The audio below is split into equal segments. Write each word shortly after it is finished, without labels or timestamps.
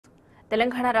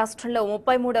తెలంగాణ రాష్ట్రంలో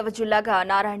 33వ జిల్లాగా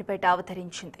నారాయణపేట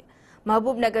అవతరించింది.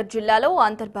 మహబూబ్ నగర్ జిల్లాలో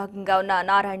అంతర్భాగంగా ఉన్న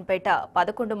నారాయణపేట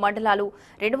 11 మండలాలు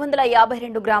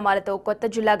 252 గ్రామాలతో కొత్త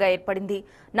జిల్లాగా ఏర్పడింది.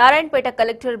 నారాయణపేట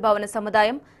కలెక్టర్ భవన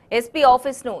సముదాయం ఎస్పీ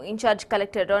ఆఫీస్ను ఇన్ఛార్జ్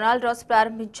కలెక్టర్ రొనాల్డ్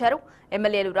ప్రారంభించారు.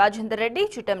 ఎమ్మెల్యేలు రాజేందర్ రెడ్డి,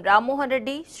 చిట్టం రామ్మోహన్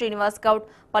రెడ్డి, శ్రీనివాస్ గౌడ్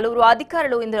పలువురు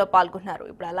అధికారులు ఇందులో పాల్గొన్నారు.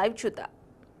 ఇప్పుడు ఆ లైవ్ చూద్దాం.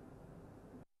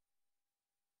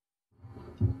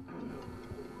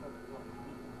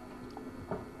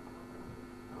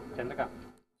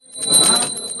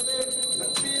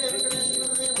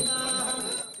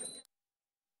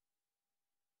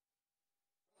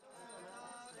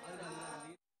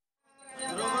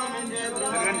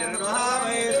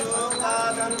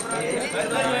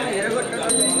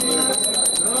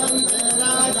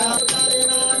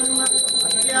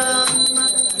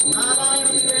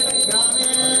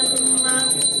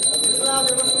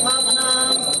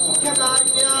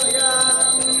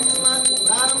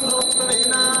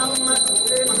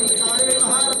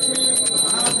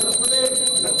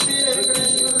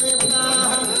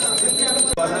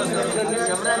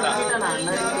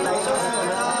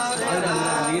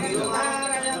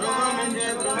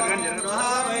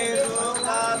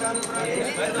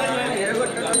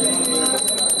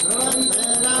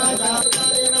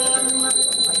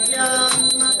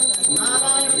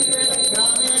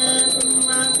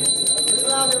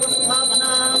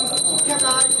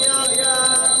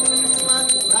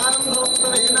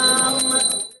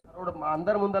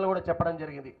 అందరి ముందర కూడా చెప్పడం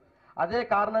జరిగింది. అదే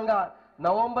కారణంగా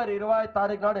నవంబర్ 20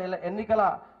 తారీఖు నాడు ఎన్నికల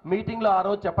మీటింగ్లో ఆ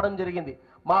రోజు చెప్పడం జరిగింది.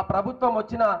 మా ప్రభుత్వం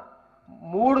వచ్చిన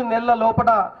 3 నెలల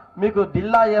లోపల మీకు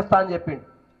జిల్లా చేస్తా అని చెప్పింది.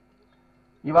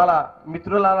 ఇవాళ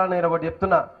మిత్రులారా నేను ఒకటి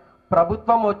చెప్తున్నా,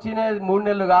 ప్రభుత్వం వచ్చిన 3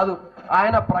 నెలలు కాదు,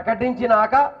 ఆయన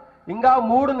ప్రకటించినాక ఇంకా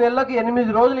 3 నెలలకు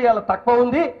 8 రోజులు ఇవాళ తక్కువ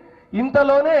ఉంది.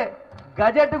 ఇంతలోనే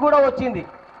గజెట్ కూడా వచ్చింది.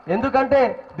 ఎందుకంటే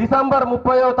డిసెంబర్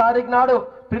 30వ తారీఖు నాడు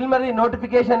ప్రిలిమినరీ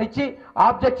నోటిఫికేషన్ ఇచ్చి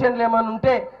ఆబ్జెక్షన్లు ఏమైనా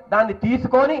ఉంటే దాన్ని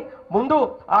తీసుకొని ముందు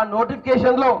ఆ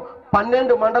నోటిఫికేషన్లో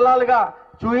 12 మండలాలుగా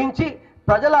చూయించి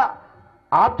ప్రజల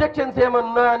ఆబ్జెక్షన్స్ ఏమైనా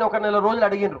ఉన్నాయని 1 నెల రోజులు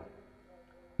అడిగినారు.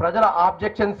 ప్రజల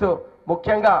ఆబ్జెక్షన్స్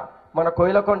ముఖ్యంగా మన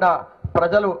కోయిలకొండ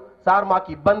ప్రజలు, సార్ మాకు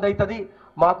ఇబ్బంది అవుతుంది,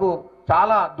 మాకు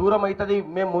చాలా దూరం అవుతుంది,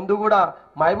 మేము ముందు కూడా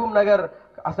మహబూబ్ నగర్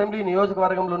అసెంబ్లీ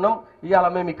నియోజకవర్గంలో ఉన్నాం, ఇవాళ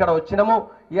మేము ఇక్కడ వచ్చినాము,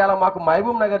 ఇవాళ మాకు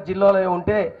మహబూబ్ నగర్ జిల్లాలో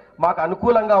ఉంటే మాకు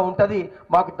అనుకూలంగా ఉంటుంది,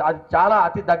 మాకు అది చాలా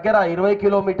అతి దగ్గర 20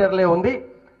 కిలోమీటర్లే ఉంది,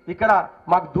 ఇక్కడ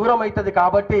మాకు దూరం అవుతుంది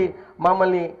కాబట్టి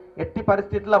మమ్మల్ని ఎట్టి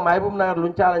పరిస్థితుల్లో మహబూబ్ నగర్లో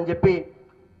ఉంచాలని చెప్పి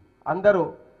అందరూ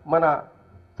మన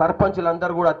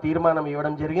సర్పంచులందరూ కూడా తీర్మానం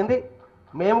ఇవ్వడం జరిగింది.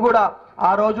 మేము కూడా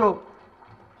ఆ రోజు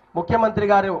ముఖ్యమంత్రి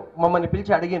గారు మమ్మల్ని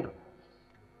పిలిచి అడిగిండ్రు.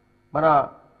 మన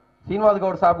శ్రీనివాస్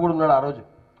గౌడ్ సాబ్ కూడా ఉన్నాడు ఆ రోజు.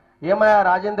 ఏమయ్యా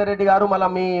రాజేందర్ రెడ్డి గారు, మళ్ళీ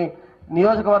మీ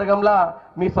నియోజకవర్గంలో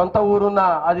మీ సొంత ఊరున్న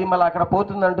అది మళ్ళీ అక్కడ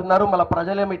పోతుంది అంటున్నారు, మళ్ళీ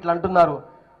ప్రజలేమి ఇట్లా అంటున్నారు.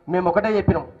 మేము ఒకటే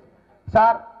చెప్పినాం,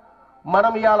 సార్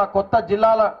మనం ఇవాళ కొత్త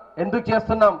జిల్లాల ఎందుకు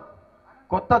చేస్తున్నాం,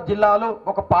 కొత్త జిల్లాలు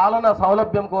ఒక పాలన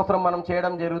సౌలభ్యం కోసం మనం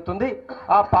చేయడం జరుగుతుంది.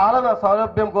 ఆ పాలన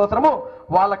సౌలభ్యం కోసము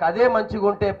వాళ్ళకి అదే మంచిగా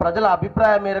ఉంటే ప్రజల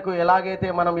అభిప్రాయం మేరకు ఎలాగైతే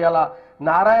మనం ఇలా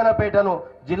నారాయణపేటను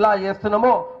జిల్లా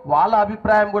చేస్తున్నామో వాళ్ళ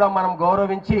అభిప్రాయం కూడా మనం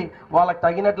గౌరవించి వాళ్ళకి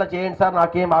తగినట్లు చేయండి సార్,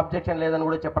 నాకేం ఆబ్జెక్షన్ లేదని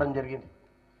కూడా చెప్పడం జరిగింది.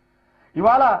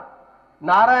 ఇవాళ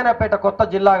నారాయణపేట కొత్త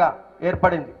జిల్లాగా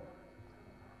ఏర్పడింది.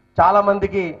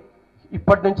 చాలామందికి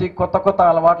ఇప్పటి నుంచి కొత్త కొత్త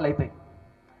అలవాట్లు అవుతాయి.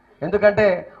 ఎందుకంటే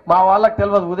మా వాళ్ళకి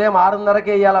తెలియదు, ఉదయం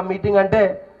 6:30కే ఇవాళ మీటింగ్ అంటే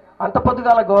అంత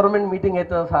పొద్దుగాల గవర్నమెంట్ మీటింగ్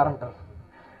అవుతుందా సార్ అంటారు.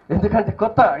 ఎందుకంటే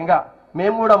కొత్త, ఇంకా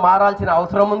మేము కూడా మారాల్సిన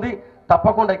అవసరం ఉంది.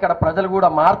 తప్పకుండా ఇక్కడ ప్రజలు కూడా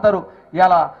మారుతారు.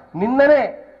 ఇవాళ నిన్ననే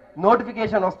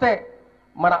నోటిఫికేషన్ వస్తే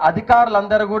మన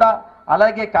అధికారులందరూ కూడా,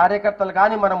 అలాగే కార్యకర్తలు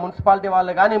కానీ, మన మున్సిపాలిటీ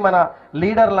వాళ్ళు కానీ, మన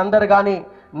లీడర్లందరూ కానీ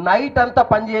నైట్ అంతా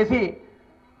పనిచేసి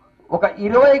ఒక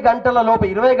 20 గంటల లోపే,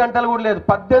 20 గంటలు కూడా లేదు,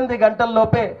 18 గంటల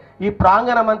లోపే ఈ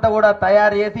ప్రాంగణం అంతా కూడా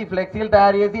తయారు చేసి, ఫ్లెక్సీలు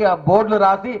తయారు చేసి, ఆ బోర్డులు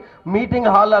రాసి,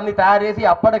 మీటింగ్ హాల్ అన్ని తయారు చేసి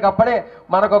అప్పటికప్పుడే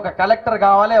మనకు ఒక కలెక్టర్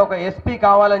కావాలి, ఒక ఎస్పీ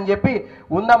కావాలని చెప్పి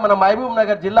ఉన్న మన మహబూబ్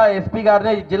నగర్ జిల్లా ఎస్పీ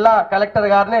గారినే, జిల్లా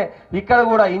కలెక్టర్ గారినే ఇక్కడ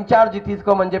కూడా ఇన్ఛార్జ్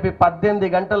తీసుకోమని చెప్పి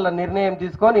 18 గంటల నిర్ణయం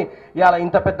తీసుకొని ఇవాళ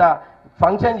ఇంత పెద్ద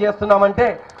ఫంక్షన్ చేస్తున్నామంటే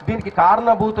దీనికి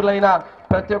కారణభూతులైన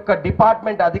ప్రతి ఒక్క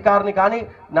డిపార్ట్మెంట్ అధికారిని కానీ,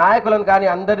 నాయకులను కానీ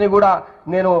అందరినీ కూడా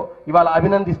నేను ఇవాళ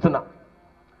అభినందిస్తున్నా.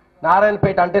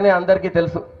 నారాయణపేట అంటేనే అందరికీ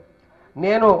తెలుసు.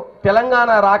 నేను తెలంగాణ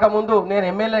రాకముందు, నేను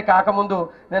ఎమ్మెల్యే కాకముందు,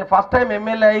 నేను ఫస్ట్ టైం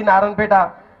ఎమ్మెల్యే అయ్యి నారాయణపేట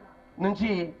నుంచి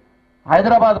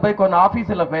హైదరాబాద్ పోయి కొన్ని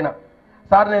ఆఫీసులకు పోయినా,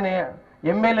 సార్ నేను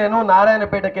ఎమ్మెల్యేను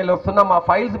నారాయణపేటకి వెళ్ళి వస్తున్నా, మా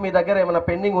ఫైల్స్ మీ దగ్గర ఏమైనా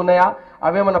పెండింగ్ ఉన్నాయా,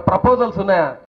 అవేమైనా ప్రపోజల్స్ ఉన్నాయా,